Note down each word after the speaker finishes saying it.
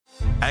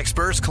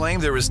Experts claim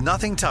there is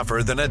nothing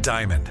tougher than a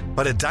diamond.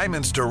 But at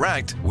Diamonds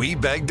Direct, we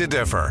beg to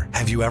differ.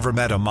 Have you ever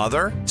met a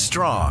mother?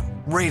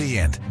 Strong,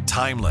 radiant,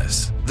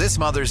 timeless. This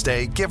Mother's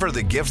Day, give her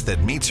the gift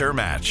that meets her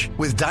match.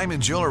 With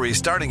diamond jewelry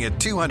starting at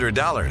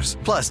 $200.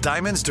 Plus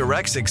Diamonds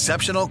Direct's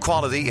exceptional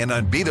quality and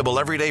unbeatable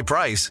everyday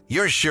price,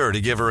 you're sure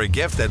to give her a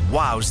gift that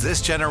wows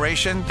this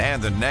generation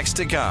and the next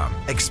to come.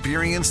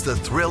 Experience the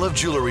thrill of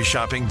jewelry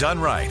shopping done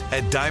right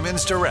at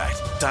Diamonds Direct.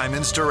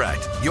 Diamonds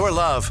Direct. Your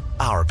love,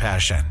 our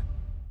passion.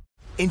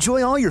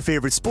 Enjoy all your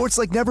favorite sports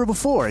like never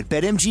before at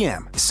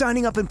BetMGM.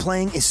 Signing up and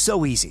playing is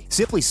so easy.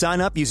 Simply sign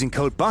up using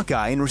code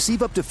Buckeye and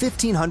receive up to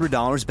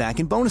 $1,500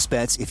 back in bonus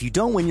bets if you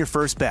don't win your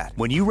first bet.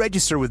 When you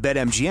register with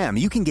BetMGM,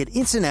 you can get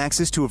instant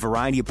access to a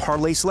variety of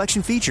parlay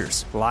selection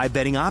features, live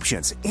betting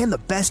options, and the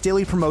best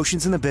daily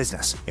promotions in the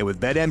business. And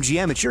with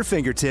BetMGM at your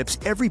fingertips,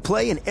 every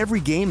play and every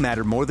game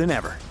matter more than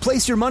ever.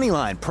 Place your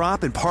moneyline,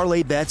 prop, and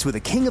parlay bets with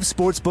the king of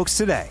sportsbooks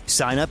today.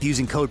 Sign up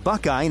using code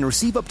Buckeye and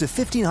receive up to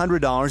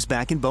 $1,500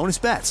 back in bonus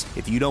bets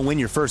if you don't win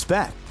your first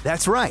bet.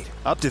 That's right,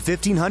 up to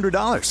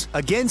 $1,500.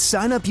 Again,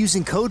 sign up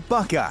using code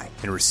Buckeye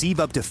and receive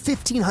up to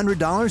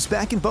 $1,500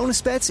 back in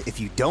bonus bets if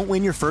you don't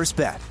win your first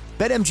bet.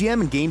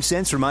 BetMGM and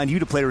GameSense remind you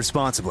to play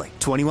responsibly.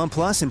 21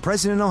 plus and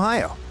present in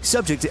Ohio.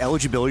 Subject to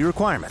eligibility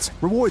requirements.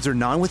 Rewards are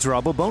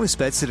non-withdrawable bonus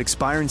bets that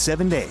expire in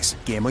 7 days.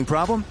 Gambling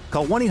problem?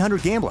 Call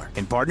 1-800-GAMBLER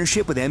in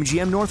partnership with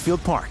MGM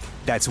Northfield Park.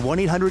 That's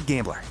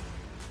 1-800-GAMBLER.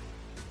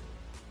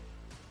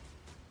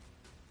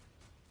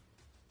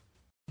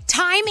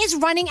 Time is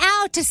running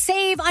out to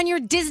save on your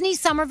Disney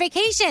summer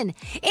vacation.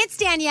 It's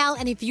Danielle,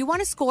 and if you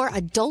want to score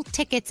adult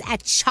tickets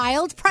at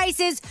child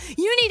prices,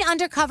 you need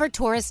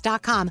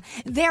UndercoverTourist.com.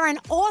 They're an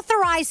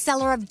authorized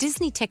seller of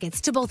Disney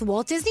tickets to both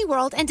Walt Disney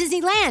World and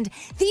Disneyland.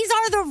 These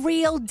are the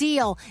real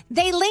deal.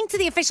 They link to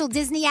the official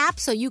Disney app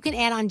so you can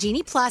add on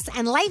Genie Plus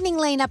and Lightning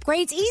Lane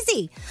upgrades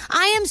easy.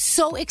 I am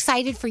so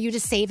excited for you to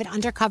save at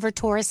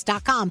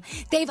UndercoverTourist.com.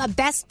 They have a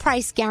best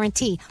price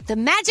guarantee. The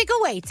magic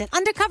awaits at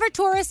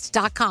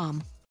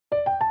UndercoverTourist.com.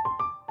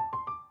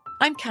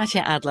 I'm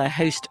Katya Adler,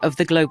 host of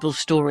The Global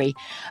Story.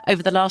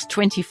 Over the last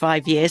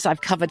 25 years, I've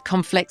covered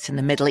conflicts in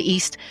the Middle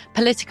East,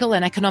 political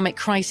and economic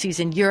crises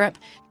in Europe,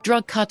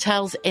 drug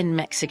cartels in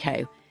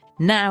Mexico.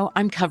 Now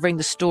I'm covering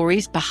the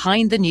stories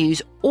behind the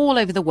news all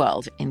over the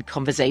world in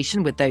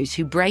conversation with those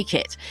who break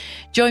it.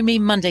 Join me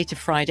Monday to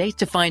Friday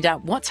to find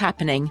out what's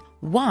happening,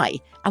 why,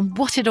 and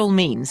what it all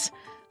means.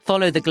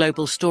 Follow The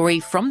Global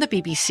Story from the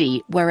BBC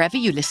wherever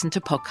you listen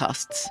to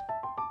podcasts.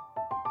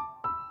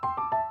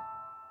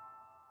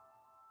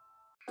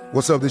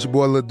 What's up, this your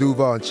boy Lil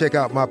Duval, and check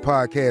out my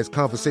podcast,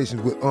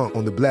 Conversations with Unc,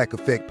 on the Black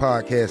Effect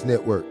Podcast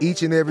Network.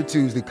 Each and every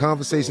Tuesday,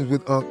 Conversations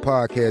with Unc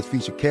podcast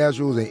feature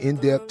casuals and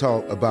in-depth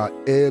talk about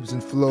ebbs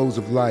and flows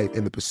of life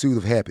and the pursuit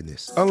of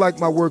happiness.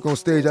 Unlike my work on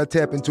stage, I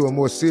tap into a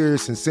more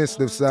serious and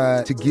sensitive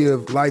side to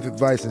give life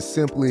advice and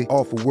simply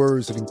offer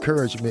words of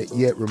encouragement,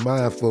 yet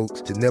remind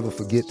folks to never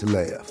forget to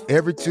laugh.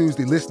 Every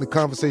Tuesday, listen to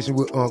Conversation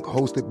with Unc,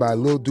 hosted by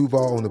Lil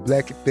Duval on the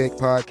Black Effect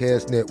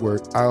Podcast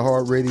Network,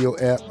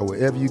 iHeartRadio app, or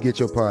wherever you get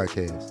your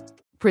podcasts.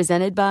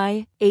 Presented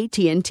by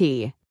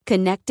AT&T.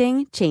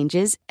 Connecting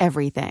changes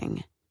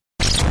everything.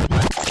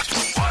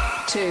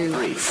 2,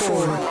 3,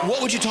 4.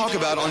 What would you talk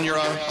about on your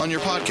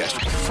podcast?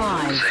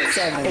 5,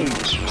 7, 8.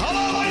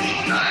 Hello,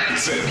 9,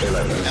 10,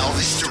 11.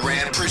 Elvis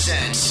Duran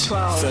presents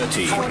 12,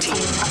 13, 14,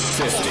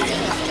 15.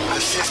 The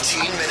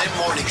 15-minute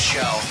morning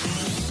show.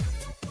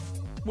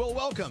 Well,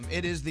 welcome.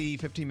 It is the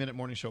 15-minute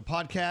morning show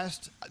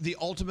podcast. The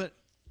ultimate,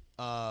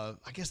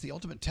 the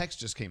ultimate text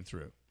just came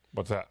through.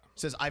 What's that? It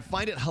says, I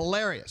find it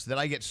hilarious that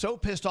I get so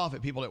pissed off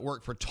at people at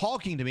work for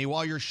talking to me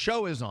while your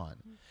show is on.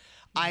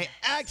 I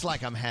act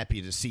like I'm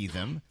happy to see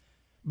them,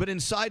 but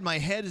inside my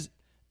head is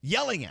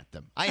yelling at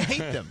them. I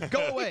hate them.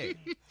 Go away.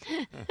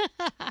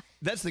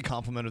 That's the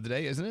compliment of the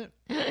day, isn't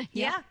it?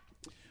 Yeah.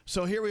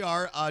 So here we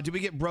are. Did we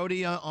get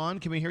Brody on?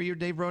 Can we hear you,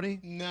 Dave Brody?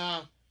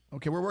 No.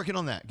 Okay, we're working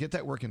on that. Get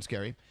that working,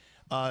 Scary.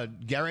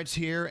 Garrett's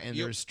here, and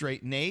there's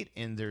Straight Nate,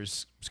 and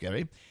there's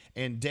Scary,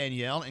 and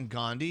Danielle, and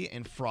Gandhi,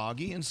 and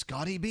Froggy, and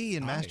Scotty B,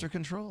 and Master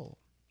Control.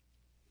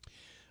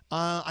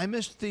 I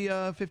missed the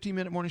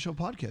 15-minute morning show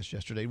podcast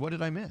yesterday. What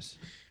did I miss?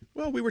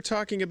 Well, we were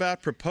talking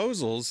about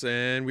proposals,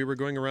 and we were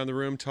going around the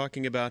room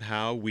talking about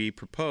how we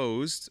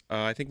proposed.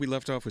 I think we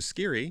left off with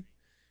Scary,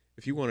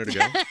 if you wanted to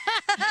go.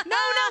 No,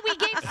 we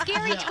gave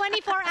Scary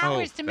 24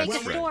 hours to make a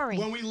story.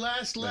 When we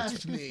last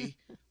left me,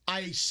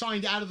 I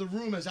signed out of the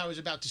room as I was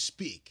about to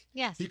speak.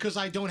 Yes. Because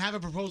I don't have a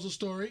proposal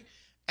story,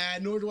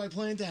 and nor do I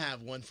plan to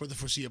have one for the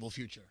foreseeable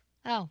future.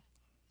 Oh.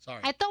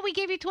 Sorry. I thought we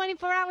gave you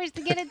 24 hours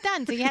to get it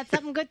done, so you had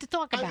something good to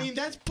talk about. I mean,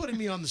 that's putting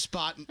me on the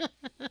spot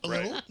a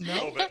little. No? A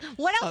little bit.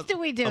 What else do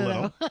we do,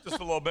 though? Just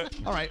a little bit.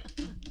 All right.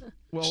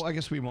 Well, I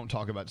guess we won't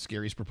talk about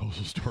Scary's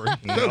proposal story.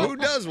 So who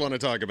does want to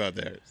talk about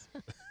theirs?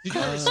 Did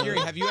you ever, Scary,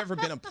 have you ever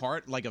been a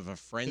part of a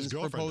friend's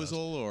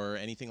proposal or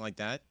anything like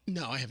that?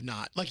 No, I have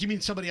not. Like, you mean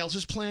somebody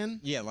else's plan?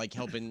 Yeah,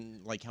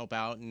 help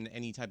out in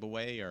any type of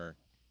way, or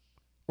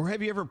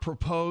have you ever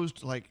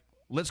proposed,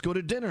 let's go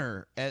to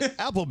dinner at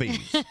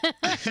Applebee's.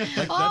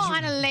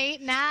 On a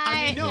late night.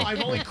 I mean, no,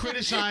 I've only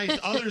criticized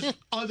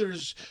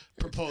others'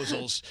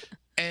 proposals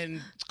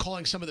and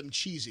calling some of them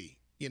cheesy.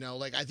 You know,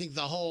 like I think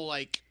the whole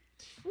like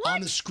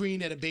on the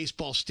screen at a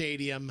baseball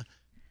stadium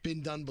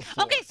been done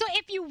before. Okay, so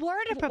if you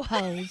were to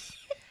propose,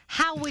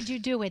 how would you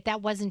do it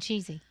that wasn't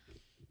cheesy?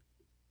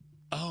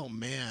 Oh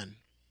man.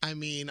 I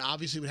mean,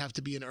 obviously it would have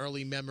to be an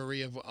early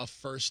memory of a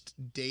first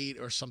date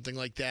or something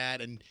like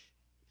that, and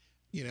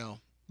you know.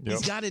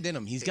 He's got it in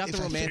him. He's got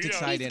the romantic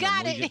side in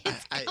him.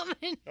 It's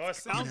coming. Oh, it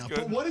sounds good.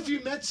 But what if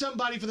you met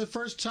somebody for the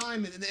first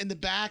time in the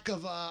back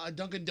of a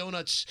Dunkin'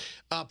 Donuts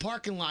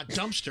parking lot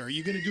dumpster? Are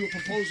you going to do a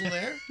proposal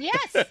there?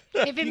 Yes,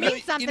 if it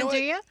means something to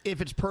you. If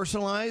it's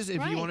personalized,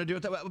 if you want to do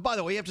it that way. By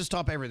the way, you have to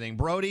stop everything.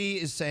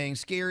 Brody is saying,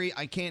 Scary,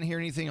 I can't hear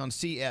anything on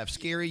CF.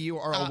 Scary, you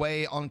are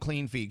away on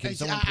Clean Feed. Can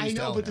someone please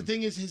tell I know, but him? the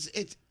thing is,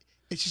 it's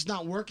just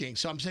not working.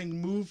 So I'm saying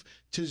move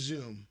to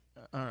Zoom.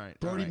 All right.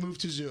 Brody, move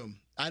to Zoom.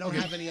 I don't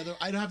have any other.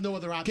 I don't have no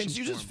other options.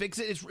 Can you just fix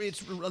it?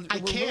 It's I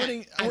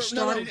can't. I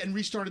started and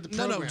restarted the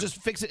program. No, just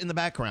fix it in the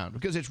background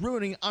because it's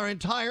ruining our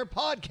entire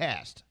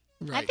podcast.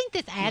 I think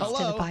this adds to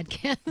the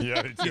podcast.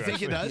 Yeah, you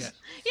think it does?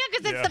 Yeah,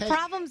 because it's the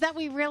problems that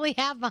we really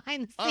have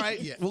behind the scenes. All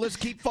right. Well, let's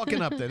keep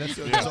fucking up then. That's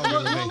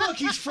Look,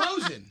 he's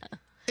frozen.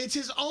 It's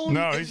his own.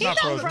 No, he's not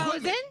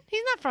frozen.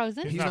 He's not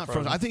frozen. He's not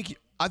frozen.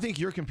 I think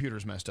your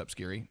computer's messed up,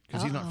 Scary,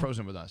 because he's not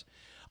frozen with us.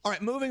 All right,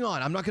 moving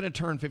on. I'm not going to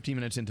turn 15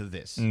 minutes into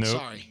this. Nope.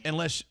 Sorry.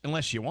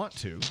 Unless you want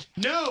to.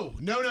 No.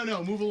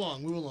 Move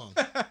along.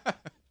 All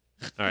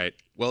right.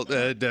 Well,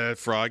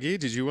 Froggy,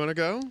 did you want to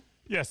go?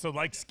 Yeah, so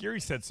like Scary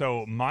said,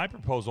 so my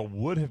proposal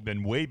would have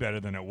been way better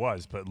than it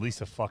was, but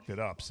Lisa fucked it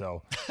up.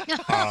 So, Of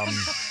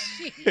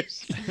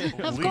course she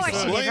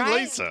did,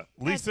 right?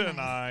 Lisa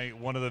and I,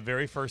 one of the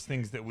very first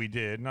things that we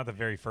did, not the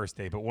very first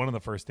date, but one of the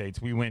first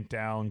dates, we went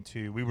down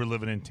to, we were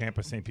living in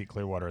Tampa, St. Pete,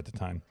 Clearwater at the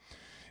time.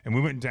 And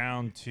we went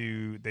down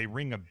to, they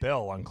ring a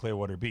bell on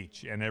Clearwater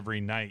Beach. And every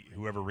night,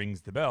 whoever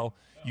rings the bell,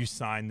 you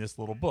sign this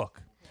little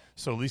book.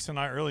 So Lisa and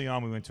I, early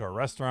on, we went to a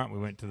restaurant, we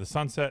went to the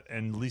Sunset,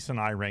 and Lisa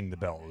and I rang the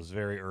bell. It was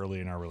very early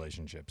in our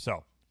relationship.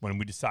 So when I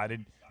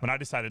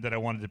decided that I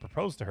wanted to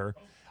propose to her,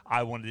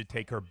 I wanted to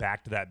take her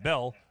back to that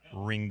bell,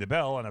 ring the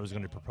bell, and I was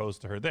going to propose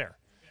to her there.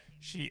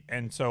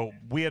 And so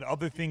we had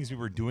other things we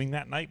were doing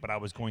that night, but I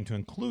was going to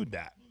include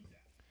that.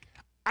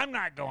 I'm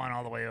not going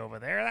all the way over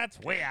there. That's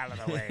way out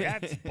of the way.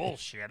 That's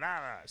bullshit.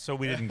 So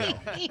we didn't go.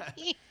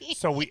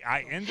 So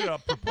I ended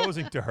up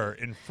proposing to her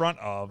in front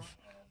of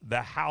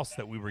the house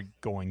that we were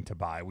going to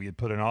buy. We had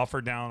put an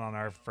offer down on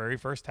our very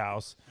first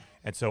house,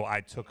 and so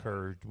I took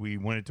her. We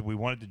wanted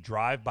to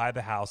drive by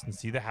the house and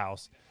see the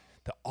house.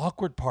 The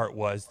awkward part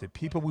was the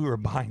people we were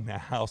buying the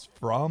house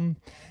from,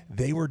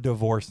 they were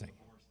divorcing.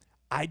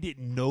 I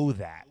didn't know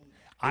that.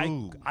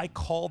 I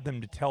called them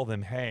to tell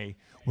them, hey,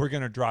 we're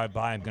going to drive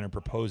by. I'm going to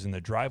propose in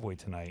the driveway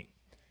tonight.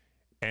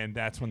 And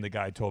that's when the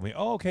guy told me,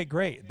 oh, okay,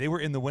 great. They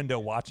were in the window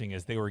watching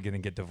as they were going to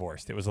get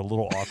divorced. It was a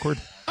little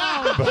awkward.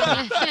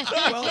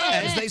 Well,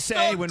 as they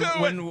say,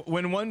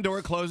 when one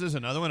door closes,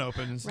 another one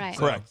opens. Right.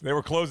 Correct. They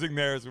were closing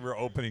theirs. We were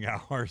opening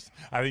ours.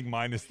 I think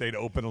mine has stayed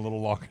open a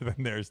little longer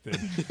than theirs did.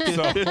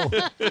 So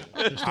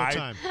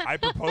I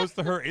proposed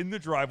to her in the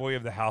driveway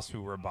of the house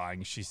we were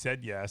buying. She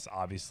said yes,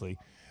 obviously.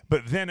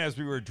 But then as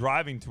we were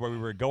driving to where we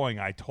were going,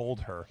 I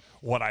told her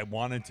what I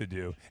wanted to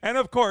do. And,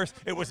 of course,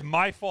 it was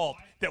my fault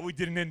that we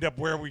didn't end up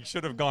where we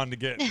should have gone to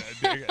get.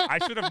 I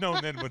should have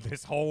known then what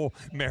this whole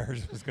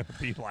marriage was going to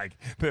be like,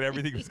 that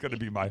everything was going to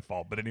be my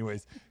fault. But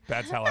anyways,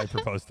 that's how I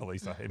proposed to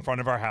Lisa, in front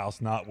of our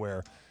house, not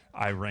where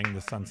I rang the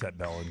sunset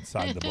bell and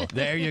signed the book.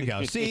 There you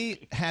go.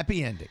 See,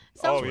 happy ending.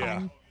 So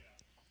yeah.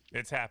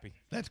 It's happy.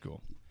 That's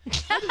cool.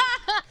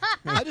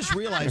 I just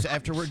realized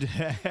after we're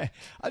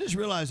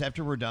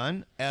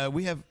done,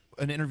 we have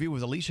an interview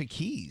with Alicia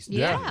Keys.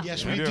 Yeah.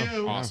 Yes, we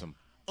do. Awesome.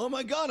 Oh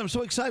my God, I'm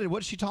so excited.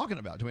 What is she talking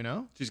about? Do we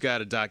know? She's got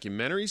a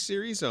documentary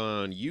series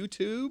on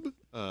YouTube,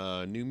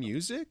 new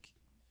music.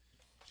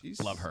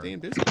 She's Love her. staying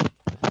busy.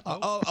 I hear.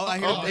 Oh my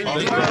God,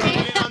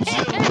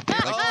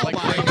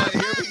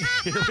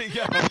 here we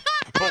go.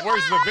 But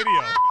where's the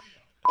video?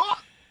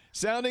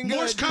 Sounding good.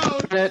 Morse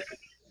code.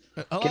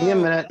 Give me a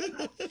minute.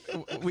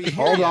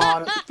 Hold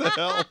on. What the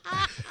hell?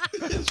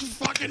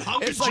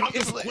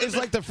 It's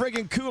like the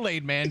friggin'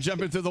 Kool-Aid man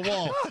jumping through the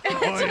wall.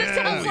 Oh,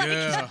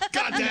 yeah.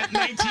 Got that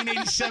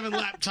 1987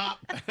 laptop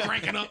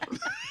cranking up.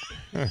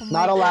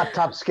 Not a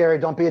laptop, Scary.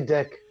 Don't be a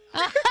dick.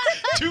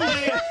 Too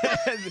late.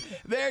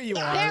 There you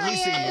are. There he We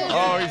see you. is.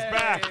 Oh, he's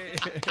back.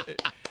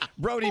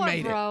 Brody Poor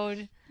made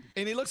Brode. it.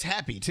 And he looks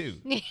happy, too.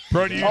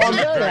 Brody, you Oh, I'm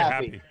look very very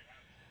happy. happy.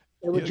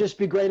 It would just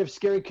be great if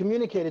Scary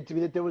communicated to me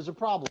that there was a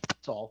problem.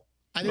 That's all.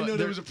 I didn't know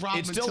there was a problem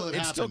It's until it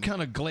It's still happened.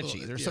 kind of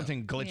glitchy. There's Yeah.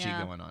 something glitchy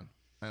Yeah. going on.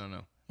 I don't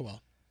know.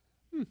 Well.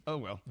 Oh,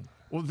 well.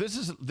 Well, this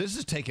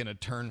is taking a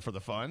turn for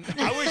the fun.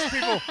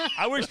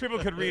 I wish people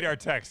could read our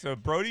text. So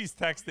Brody's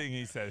texting.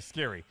 He says,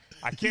 "Scary,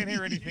 I can't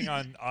hear anything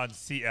on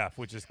CF,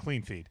 which is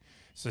Clean Feed."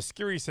 So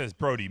Scary says,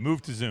 "Brody,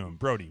 move to Zoom."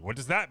 Brody, what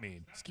does that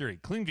mean? Scary,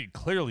 Clean Feed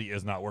clearly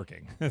is not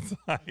working.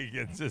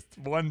 It's just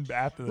one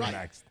after the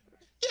next.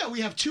 Yeah,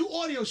 we have two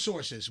audio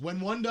sources. When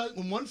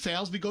one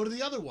fails, we go to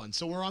the other one.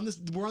 So we're on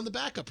the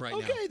backup right now.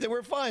 Okay, then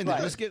we're fine.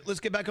 Then. Let's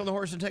get back on the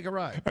horse and take a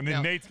ride. And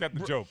then Nate's got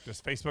the joke.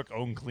 Does Facebook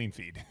own Clean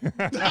Feed?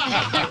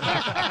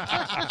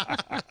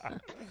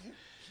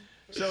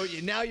 So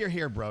now you're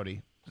here,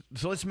 Brody.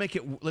 So let's make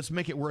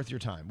it worth your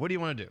time. What do you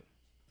want to do?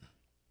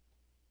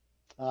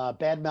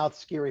 Badmouth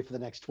Scary for the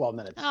next 12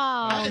 minutes.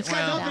 Oh, it's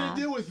got nothing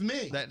to do with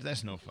me.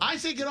 That's no fun. I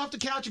say get off the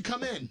couch and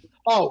come in.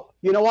 Oh,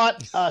 you know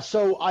what?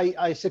 So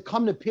I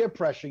succumbed to peer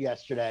pressure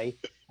yesterday,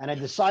 and I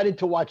decided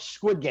to watch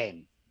Squid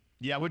Game.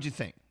 Yeah, what'd you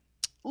think?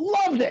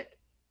 Loved it.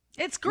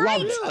 It's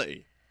great.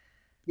 Really?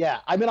 Yeah,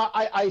 I mean,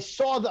 I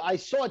saw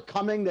it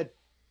coming that,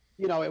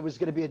 it was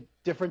going to be a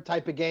different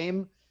type of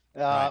game,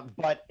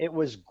 but it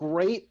was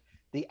great.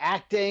 The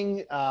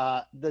acting,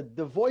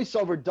 the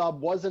voiceover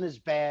dub wasn't as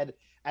bad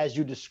as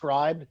you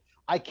described.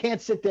 I can't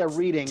sit there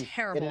reading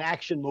in an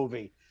action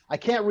movie. I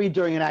can't read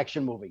during an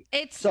action movie.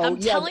 I'm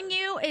telling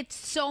you, it's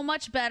so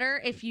much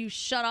better if you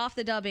shut off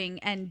the dubbing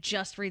and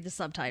just read the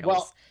subtitles.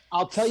 Well,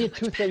 I'll tell you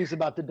two things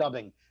about the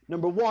dubbing.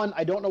 Number one,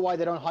 I don't know why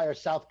they don't hire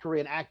South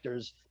Korean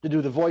actors to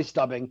do the voice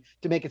dubbing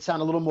to make it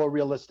sound a little more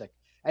realistic.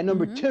 And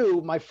number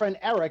two, my friend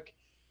Eric,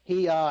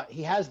 he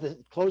has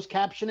the closed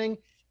captioning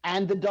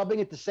and the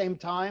dubbing at the same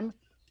time.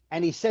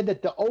 And he said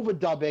that the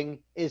overdubbing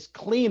is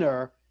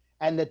cleaner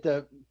and that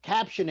the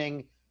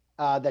captioning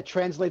that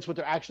translates what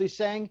they're actually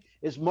saying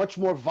is much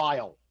more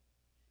vile.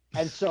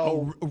 And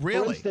so,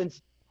 really? For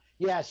instance,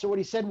 so what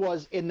he said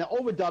was in the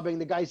overdubbing,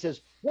 the guy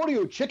says, "What are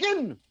you,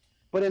 chicken?"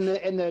 But in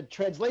the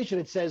translation,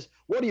 it says,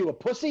 "What are you, a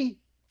pussy?"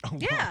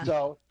 Yeah.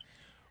 So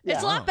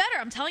it's a lot better.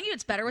 I'm telling you,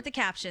 it's better with the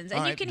captions,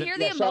 and you can hear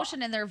the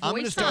emotion in their voices. I'm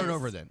going to start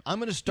over then. I'm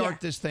going to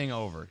start this thing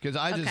over because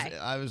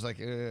I was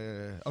like,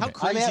 okay. How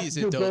crazy is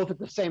it, though? Both at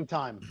the same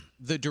time.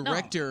 The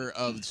director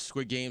of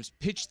Squid Games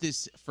pitched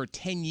this for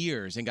 10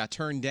 years and got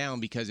turned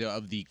down because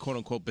of the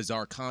quote-unquote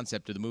bizarre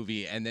concept of the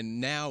movie. And then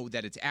now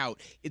that it's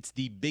out, it's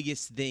the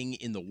biggest thing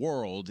in the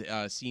world,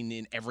 seen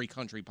in every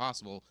country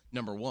possible,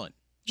 #1.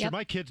 Should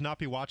my kids not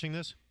be watching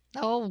this?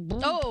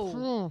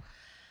 Oh.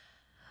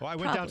 Well, I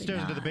went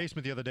downstairs into the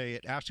basement the other day.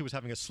 Ashley was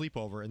having a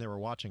sleepover, and they were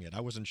watching it. I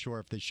wasn't sure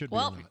if they should be.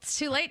 Well, it's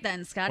too late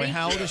then, Scotty. Wait,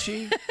 how old is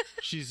she?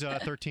 She's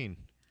 13.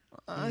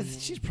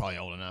 She's probably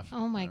old enough.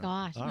 Oh, my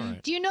gosh. All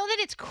right. Do you know that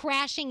it's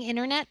crashing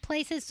internet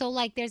places? So,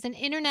 there's an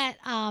internet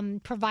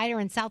provider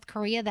in South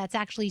Korea that's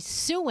actually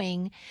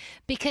suing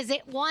because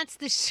it wants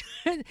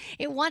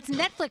it wants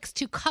Netflix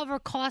to cover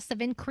costs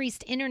of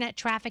increased internet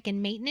traffic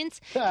and maintenance,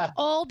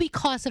 all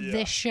because of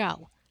this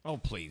show. Oh,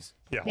 please.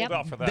 Yeah, hold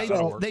out for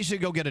that. They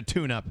should go get a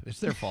tune-up. It's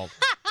their fault.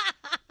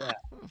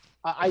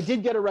 I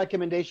did get a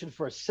recommendation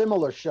for a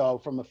similar show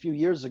from a few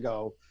years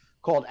ago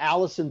called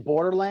Alice in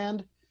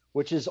Borderland,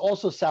 which is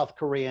also South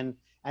Korean,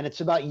 and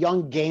it's about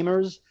young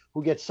gamers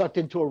who get sucked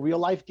into a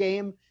real-life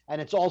game,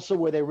 and it's also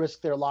where they risk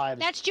their lives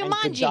That's and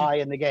could Jumanji. die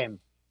in the game.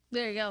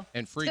 There you go.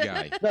 And Free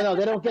Guy. No,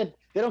 they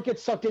don't get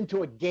sucked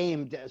into a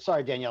game.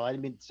 Sorry, Danielle, I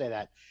didn't mean to say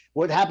that.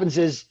 What happens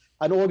is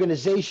an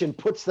organization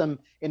puts them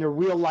in a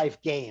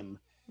real-life game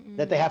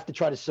that they have to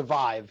try to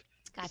survive.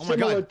 Gotcha.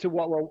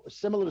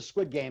 Similar to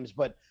Squid Games,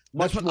 but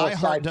much That's what more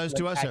iHeart does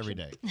to us action. every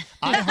day.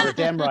 You're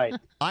damn right.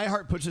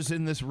 iHeart puts us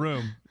in this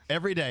room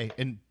every day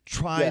and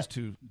tries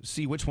to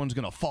see which one's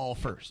going to fall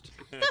first.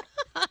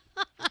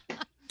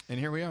 And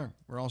here we are.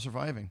 We're all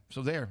surviving.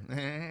 So there.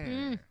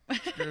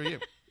 Screw you.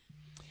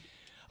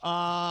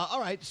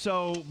 All right.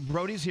 So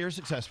Brody's here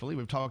successfully.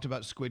 We've talked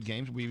about Squid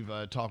Games. We've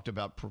talked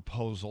about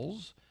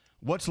proposals.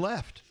 What's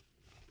left?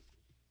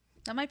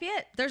 That might be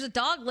it. There's a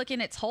dog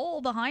licking its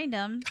hole behind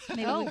him.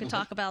 Maybe we could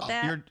talk about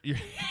that.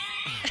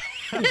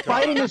 He's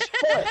biting his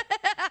foot.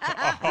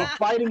 He's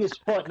biting his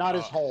foot, not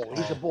his hole.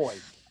 He's a boy.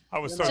 I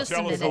was so Just a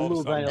jealous all of a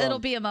minute. sudden. It'll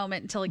be a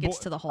moment until he gets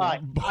to the hole. All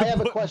right, I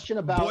have a question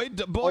about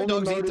boy only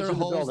dogs eat murders their in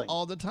the holes building.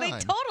 all the time. They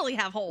totally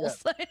have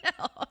holes. I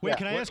know. Wait,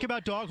 can I ask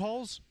about dog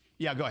holes?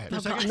 Yeah, go ahead.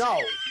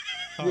 No,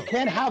 you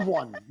can't have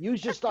one.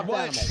 Use your stuffed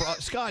What? animal.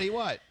 Scotty,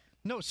 what?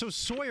 No, so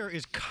Sawyer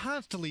is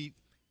constantly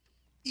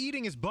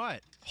eating his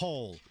butt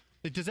whole.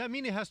 Does that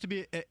mean it has to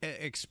be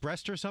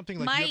expressed or something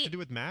like you have to do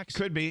with Max?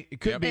 Could be.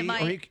 It could be.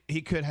 Or he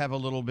could have a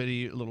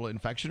little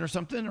infection or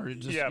something. Or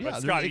just,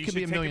 but Scotty, it could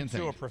be a million to a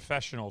things.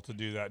 professional to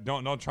do that.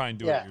 Don't try and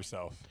do it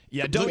yourself.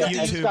 Yeah, don't go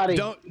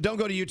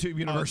to YouTube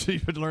University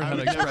to learn how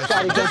to express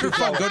it. Just for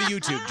fun, go to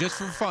YouTube. Just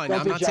for fun.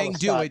 I'm not saying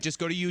do it. Just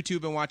go to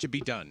YouTube and watch it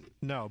be done.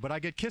 No, but I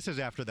get kisses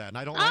after that, and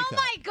I don't like that. Oh,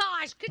 my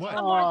gosh. What?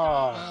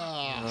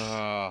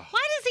 Why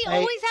does he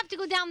always have to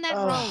go down that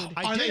road?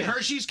 Are they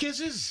Hershey's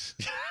Kisses?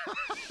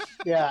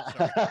 Yeah.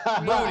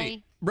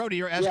 Brody,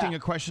 you're asking a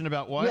question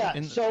about what? Yeah.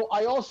 So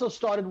I also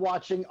started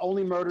watching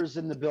Only Murders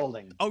in the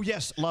Building. Oh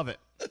yes, love it.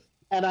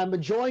 And I'm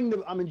enjoying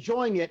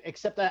it.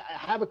 Except I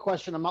have a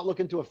question. I'm not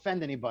looking to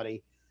offend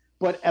anybody,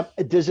 but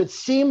does it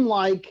seem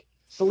like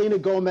Selena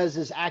Gomez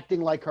is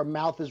acting like her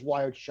mouth is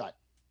wired shut?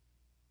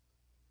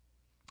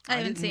 I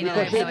haven't seen it.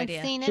 I have no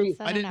idea.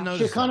 I didn't know.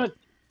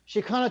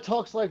 She kind of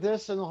talks like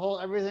this and the whole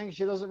everything.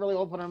 She doesn't really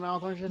open her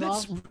mouth when she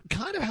talks. That's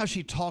kind of how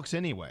she talks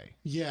anyway.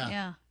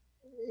 Yeah.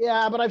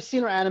 Yeah, but I've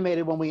seen her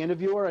animated when we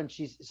interview her, and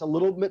she's a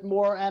little bit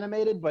more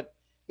animated. But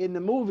in the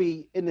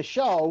movie, in the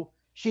show,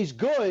 she's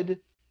good,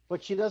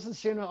 but she doesn't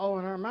seem to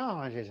open her mouth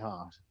when she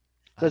talks.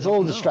 So it's a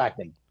little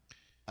distracting.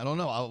 I don't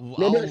know.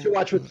 Maybe I should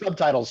watch with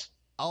subtitles.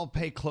 I'll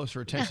pay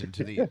closer attention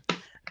to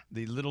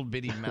the little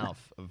bitty mouth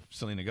of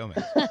Selena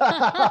Gomez.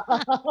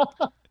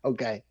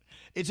 Okay.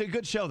 It's a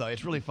good show, though.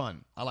 It's really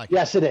fun. I like it.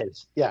 Yes, it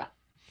is. Yeah.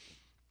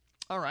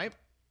 All right.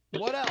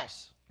 What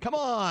else? Come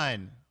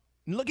on.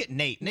 Look at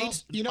Nate.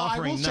 Nate's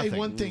offering I will say nothing.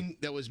 one thing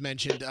that was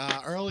mentioned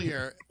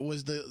earlier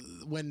was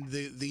when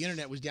the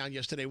internet was down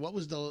yesterday. What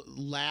was the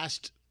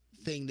last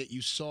thing that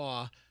you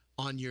saw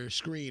on your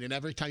screen? And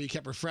every time you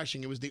kept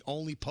refreshing, it was the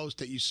only post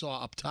that you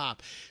saw up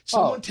top.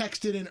 Someone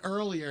texted in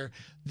earlier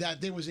that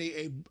there was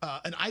an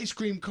ice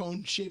cream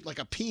cone shaped like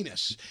a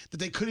penis that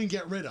they couldn't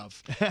get rid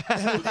of.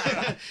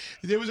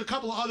 There was a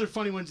couple of other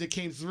funny ones that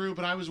came through,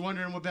 but I was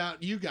wondering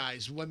about you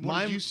guys. What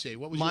did you see?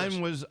 What was mine?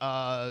 yours? Was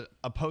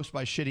a post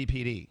by Shitty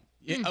PD.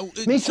 Yeah,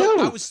 Me so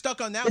too. I was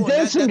stuck on that The one.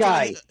 dancing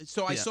guy.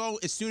 I saw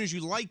as soon as you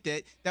liked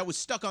it, that was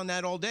stuck on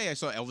that all day. I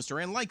saw Elvis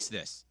Duran likes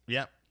this.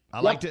 Yep. I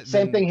liked it.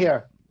 Same thing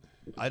here.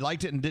 I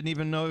liked it and didn't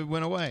even know it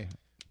went away.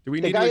 Do we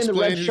The need to guy in the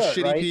explain red who shirt,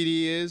 Shitty right?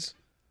 PD is?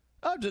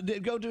 Oh,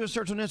 go do a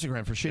search on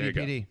Instagram for There Shitty you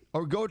go. PD.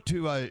 Or go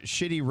to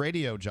Shitty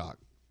Radio Jock.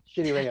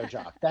 Shitty Radio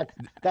Jock.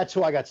 That's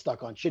who I got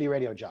stuck on. Shitty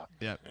Radio Jock.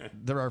 Yeah.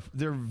 They're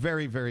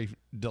very, very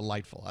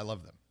delightful. I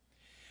love them.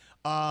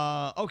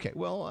 Okay,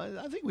 well,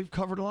 I think we've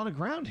covered a lot of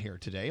ground here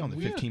today on the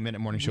 15-Minute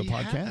Morning Show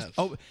podcast. have.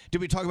 Oh,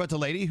 did we talk about the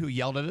lady who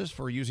yelled at us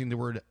for using the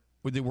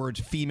words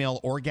female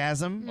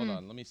orgasm? Hold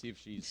on, let me see if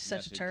she's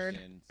Such a turd.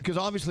 Because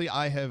obviously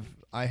I have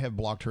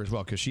blocked her as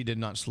well because she did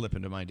not slip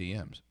into my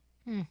DMs.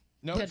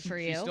 No, Good for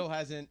you. She still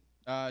hasn't.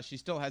 She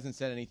still hasn't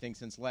said anything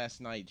since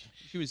last night.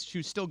 She was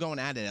still going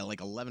at it at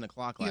like 11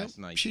 o'clock last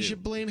night. She too.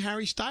 should blame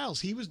Harry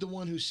Styles. He was the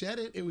one who said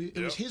it. It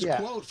was his Yeah.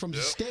 quote from the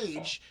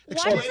stage. Why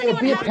explaining does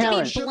anyone be a have to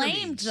parent. be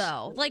blamed,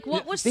 though? Like,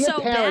 what was Be a so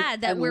parent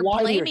bad that and we're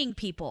lie to your- blaming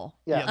people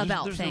Yeah.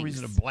 about there's things? no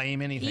reason to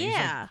blame anything. It's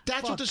like, Yeah.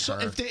 That's what the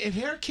fuck song. her. If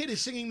her kid is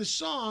singing the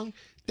song,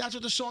 that's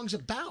what the song's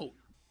about.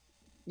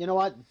 You know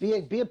what?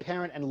 Be a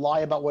parent and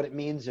lie about what it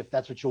means if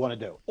that's what you want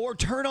to do. Or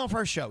turn off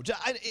our show.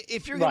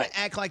 If you're going Right. to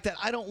act like that,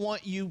 I don't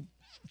want you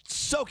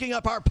soaking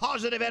up our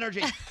positive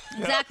energy.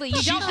 Exactly.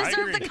 You don't I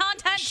deserve the agree.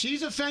 content.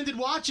 She's offended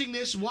watching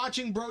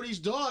Brody's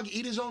dog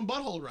eat his own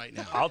butthole right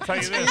now. I'll tell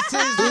you this. It's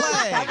his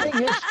leg. I think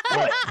his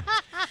foot.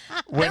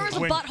 There was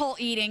butthole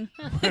eating.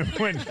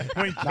 when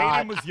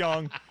Kaden was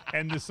young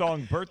and the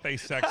song Birthday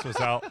Sex was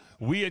out,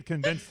 we had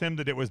convinced him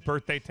that it was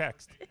birthday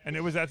text. And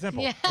it was that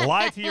simple. Yeah.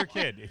 Lie to your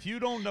kid. If you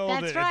don't know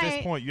That's that at this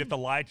right. point you have to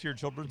lie to your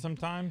children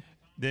sometime,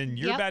 then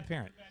you're a Yep. bad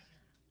parent.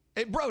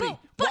 Hey, Brody,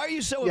 why are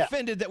you so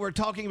offended that we're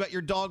talking about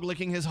your dog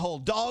licking his hole?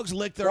 Dogs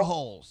lick their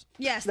holes.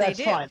 Yes, That's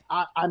they do. fine.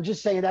 I'm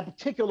just saying that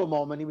particular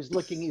moment he was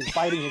biting his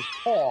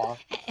paw.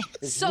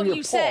 His So rear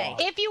you say.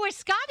 paw. If you were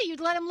Scotty, you'd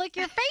let him lick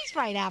your face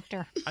right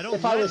after. I don't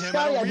If I let was him,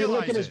 Scotty, I don't I'd be realize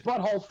licking his it.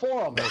 butthole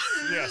for him.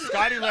 Yeah,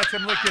 Scotty lets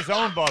him lick his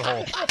own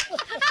butthole.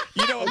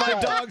 You know what my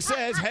Okay. dog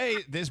says? Hey,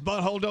 this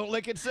butthole don't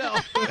lick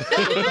itself. And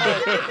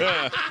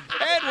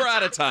we're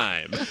out of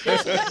time.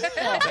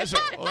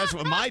 that's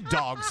what my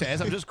dog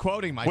says. I'm just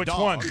quoting my Which dog.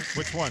 one?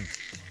 Which one?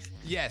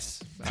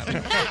 Yes. Today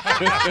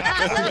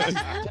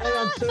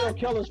on Serial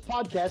Killers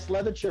podcast,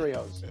 Leather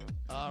Cheerios.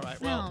 All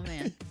right. Well, Oh,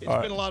 man. it's All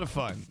right. been a lot of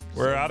fun.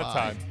 We're So out of bye.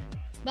 time.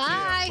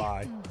 Bye.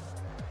 Bye.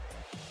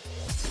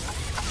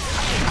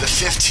 The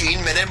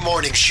 15-Minute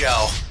Morning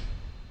Show.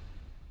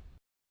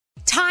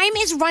 Time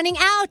is running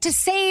out to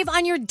save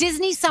on your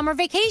Disney summer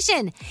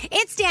vacation.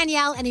 It's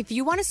Danielle, and if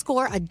you want to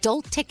score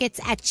adult tickets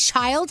at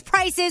child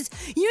prices,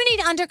 you need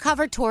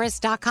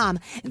UndercoverTourist.com.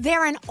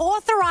 They're an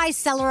authorized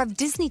seller of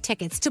Disney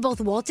tickets to both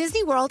Walt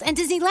Disney World and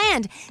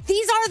Disneyland.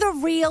 These are the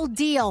real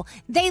deal.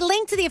 They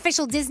link to the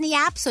official Disney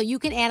app so you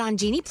can add on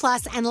Genie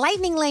Plus and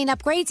Lightning Lane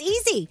upgrades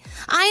easy.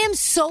 I am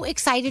so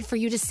excited for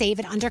you to save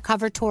at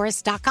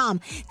UndercoverTourist.com.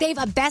 They've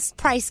a best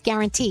price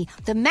guarantee.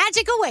 The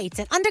magic awaits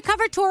at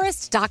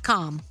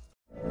UndercoverTourist.com.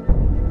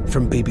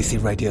 From BBC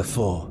Radio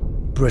 4,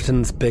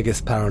 Britain's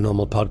biggest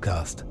paranormal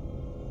podcast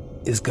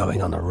is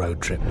going on a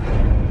road trip.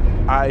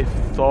 I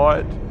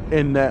thought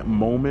in that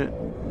moment,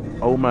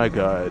 oh my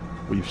God,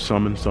 we've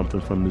summoned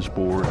something from this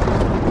board.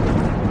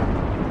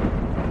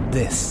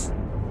 This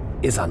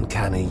is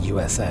Uncanny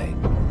USA.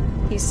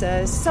 He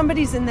says,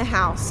 somebody's in the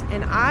house,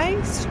 and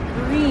I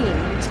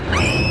screamed.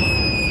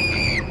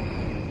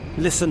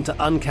 Listen to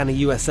Uncanny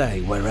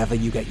USA wherever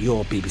you get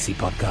your BBC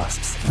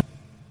podcasts,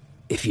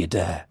 if you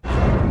dare.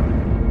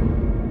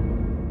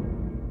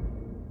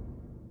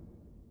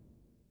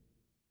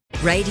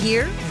 Right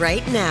here,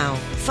 right now.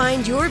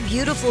 Find your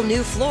beautiful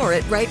new floor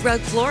at Right Rug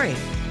Flooring.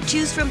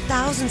 Choose from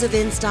thousands of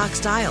in-stock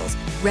styles,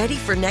 ready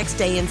for next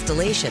day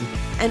installation,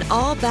 and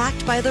all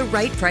backed by the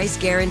right price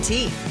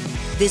guarantee.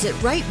 Visit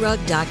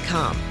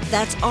rightrug.com.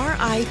 That's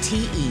RITERUG.com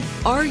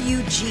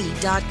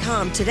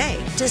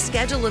today to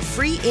schedule a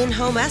free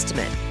in-home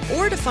estimate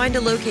or to find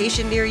a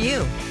location near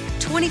you.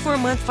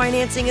 24-month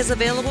financing is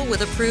available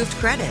with approved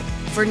credit.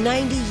 For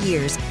 90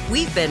 years,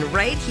 we've been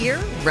right here,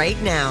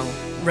 right now.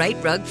 Right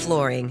Rug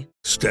Flooring.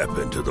 Step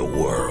into the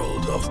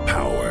world of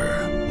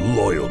power,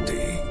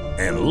 loyalty,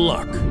 and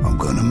luck. I'm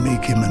gonna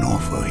make him an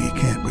offer he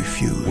can't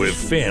refuse. With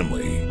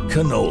family,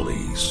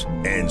 cannolis,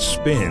 and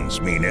spins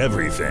mean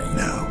everything.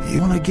 Now, you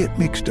wanna get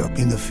mixed up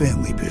in the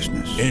family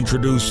business.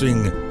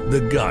 Introducing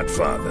The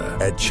Godfather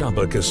at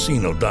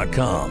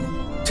ChumbaCasino.com.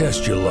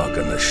 Test your luck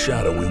in the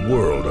shadowy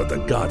world of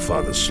The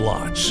Godfather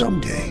slot.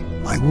 Someday,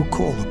 I will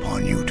call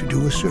upon you to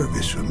do a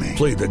service for me.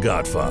 Play The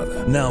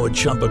Godfather, now at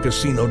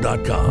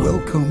ChumbaCasino.com.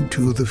 Welcome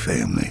to the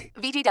family.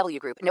 VGW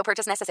Group. No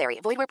purchase necessary.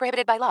 Void where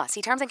prohibited by law.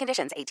 See terms and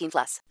conditions.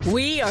 18+.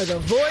 We are the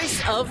voice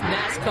of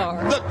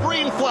NASCAR. The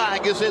green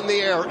flag is in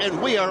the air,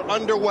 and we are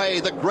underway.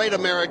 The Great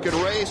American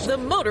Race. The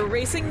Motor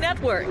Racing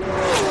Network.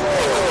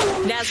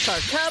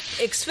 NASCAR Cup,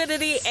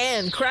 Xfinity,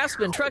 and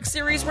Craftsman Truck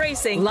Series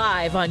Racing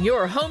live on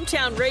your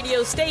hometown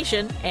radio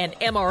station and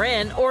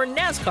MRN or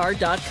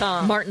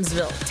NASCAR.com.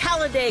 Martinsville,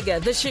 Talladega,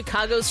 the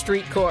Chicago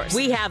Street Course.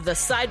 We have the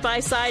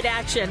side-by-side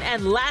action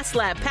and last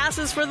lap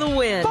passes for the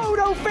win.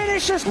 Photo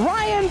finishes.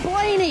 Ryan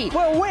Blaney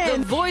will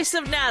win. The voice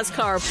of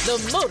NASCAR,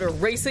 the Motor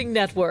Racing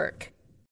Network.